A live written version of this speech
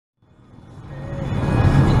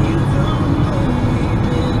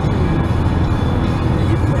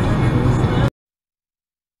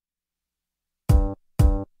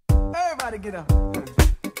Everybody get up.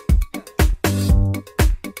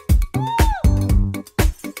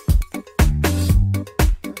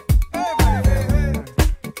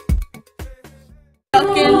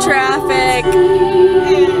 Stuck in traffic.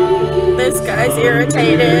 This guy's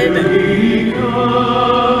irritated.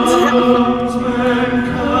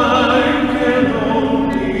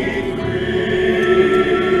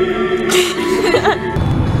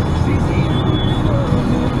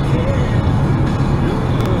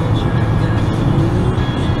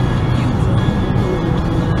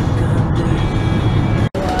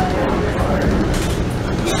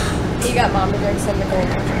 He got mom to drink some Meghan.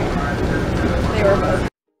 They were both.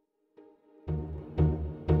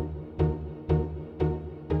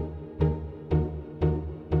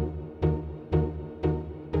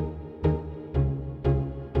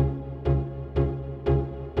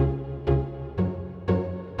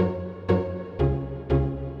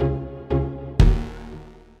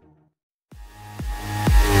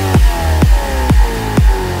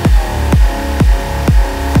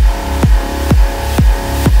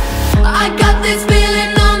 I got this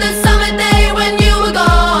feeling on the summer day when you were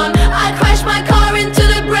gone. I crashed my car into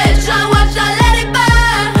the bridge, I watched, I let it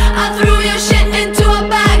burn. I threw your shit into a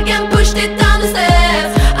bag and pushed it down the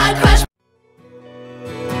stairs. I crashed.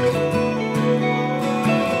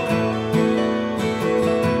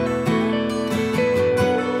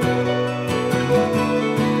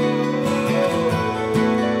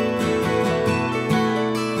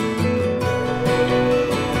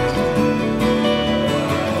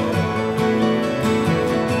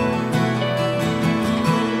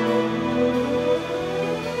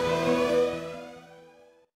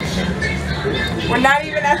 We're not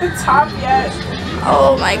even at the top yet.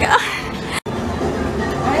 Oh my god.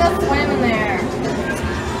 I gotta swim in there.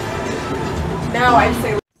 No, I'd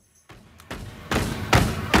say.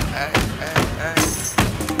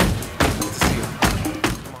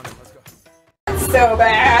 So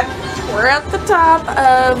bad. We're at the top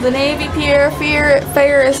of the Navy Pier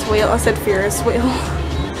Ferris wheel. I said Ferris wheel.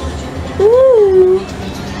 Woo!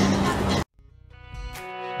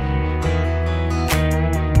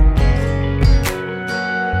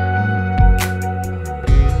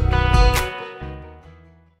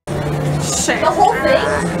 The whole thing?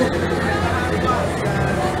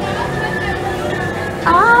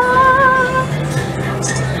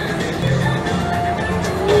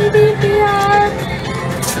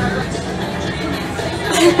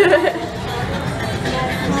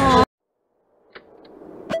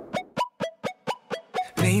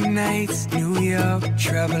 Late nights, New York,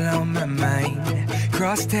 trouble on my mind.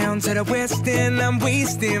 Cross town to the west end, I'm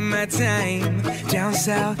wasting my time. Down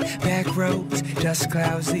south, back roads, dust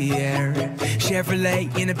clouds the air. Chevrolet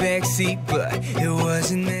in the backseat, but it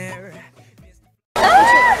wasn't there.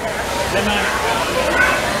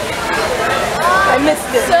 I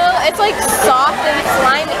missed it. So it's like soft and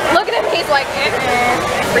slimy. Look at him, he's like,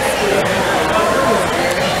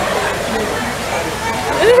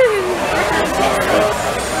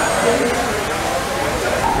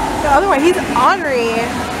 The other one, he's ornery.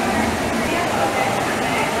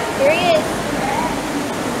 Here he is.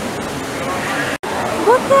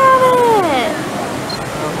 Look at it.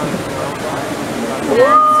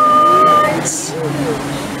 What?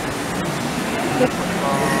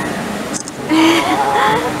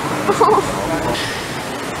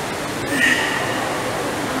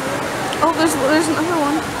 Oh, there's another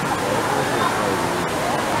one.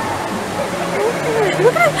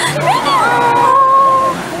 Look at it.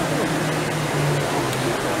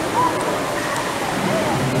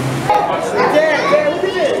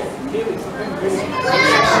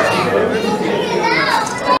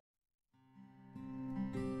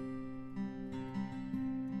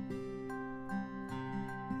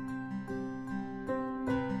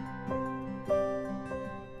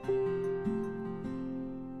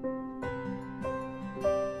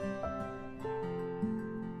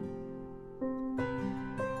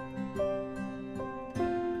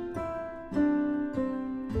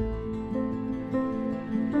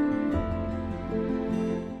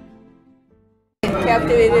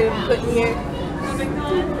 Captivated and put in here.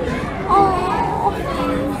 Oh,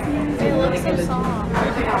 It looks so soft.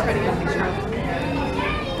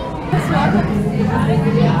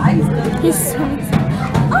 he's swimming.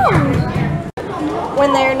 Oh! When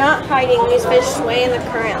they're not hiding, these fish sway in the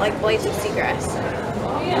current like blades of seagrass.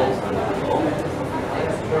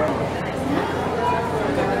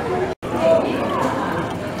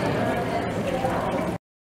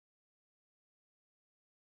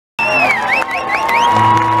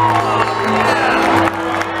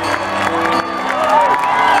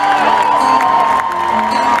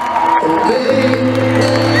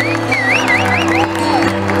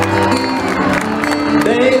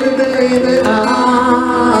 baby,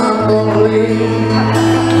 I'm gonna leave.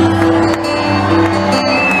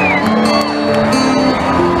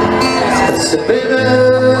 I said, baby,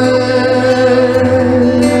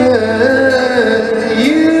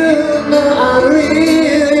 you know I'm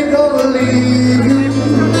really gonna leave you.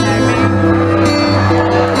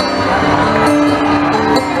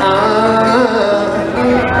 I'll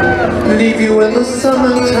leave you in the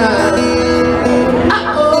summertime.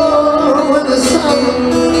 Oh, when the summer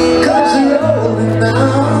comes rolling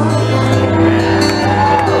down.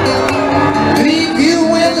 Leave you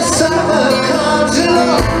when the summer comes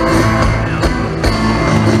along.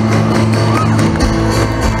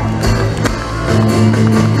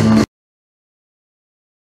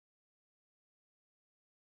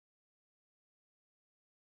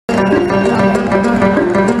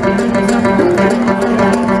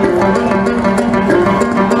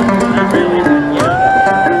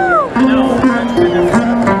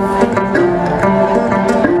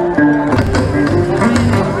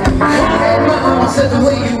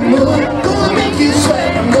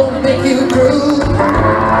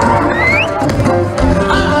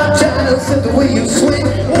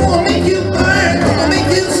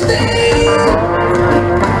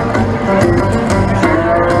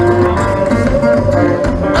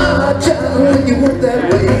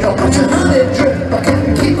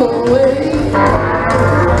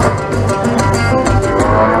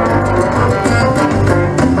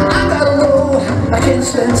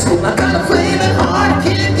 I got a flaming heart,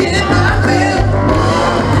 can't get my fill.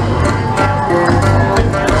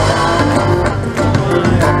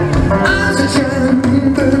 Eyes are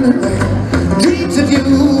shining, burning red. Dreams of you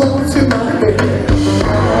all through my head.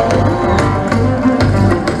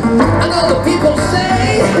 I know the people say,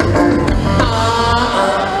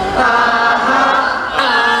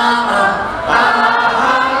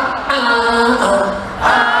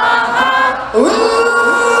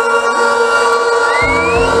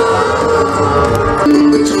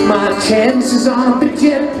 my chances on a big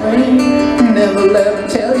jet plane. Never let me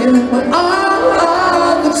tell you we're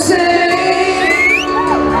all the same.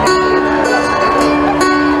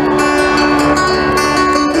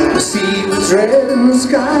 The sea was red and the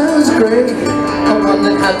sky was gray. I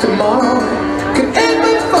wondered how tomorrow could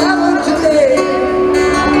ever follow today.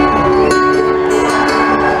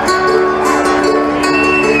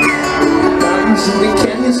 Mountains in the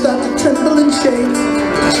canyon start to tremble and shake.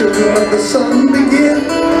 The children of the sun begin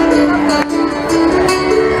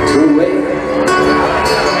to wait.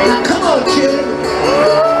 Now come on, children.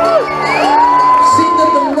 See that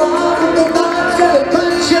the rock and the rock's got a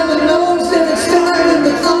punch on the nose and it's starting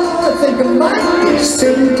to fall. I think I might be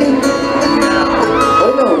sinking.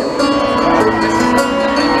 Oh no.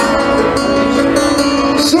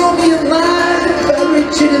 Throw me a line if I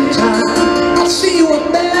reach it in time. I'll see you up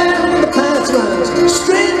there when the path runs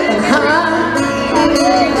straight and high.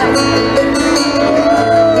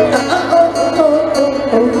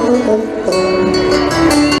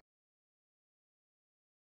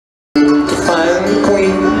 To find the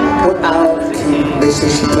queen without a king. They say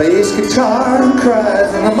she plays guitar and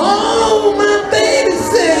cries, and I'm all my baby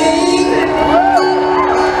sing.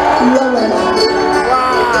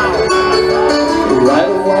 Right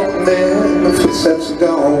a walking there, and the footsteps are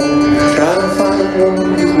gone. Trying to find a woman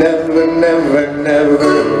who's never, never, never.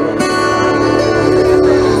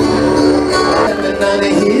 On a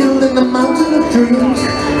hill in the mountain of dreams,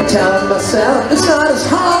 I'm telling myself it's not as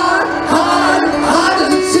hard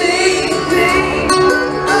as it seems.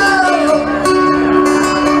 Oh,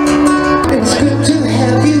 it's good to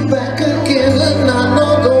have you back again, and I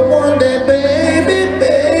know that one day, baby,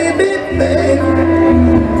 baby, baby,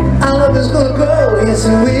 our love is gonna grow, yes it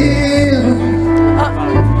will.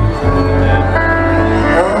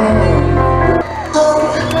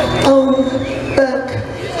 Oh, back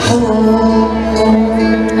home.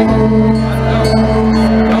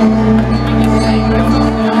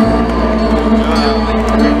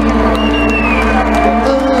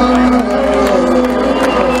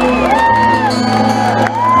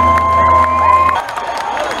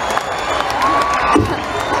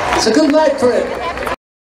 It's a good night for it.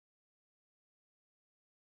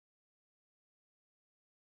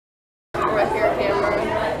 Right here, camera.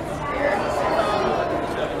 Here.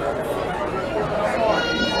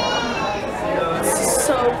 This is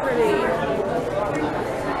so pretty.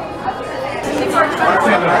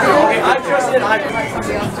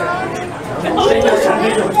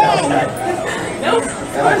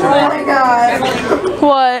 Oh my god.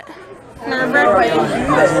 What?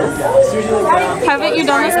 Haven't you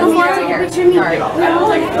done this before?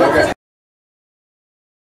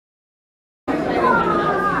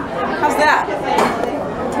 How's that?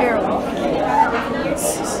 Terrible.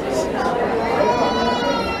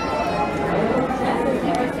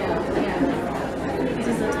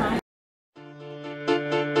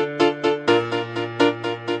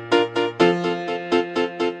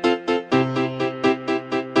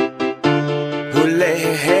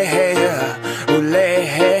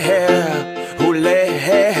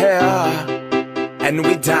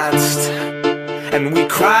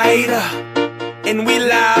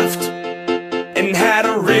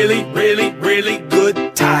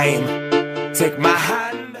 take my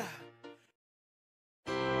hand.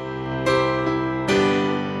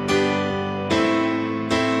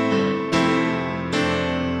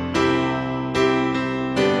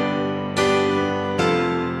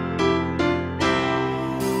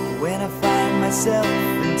 When I find myself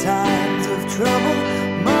in times of trouble,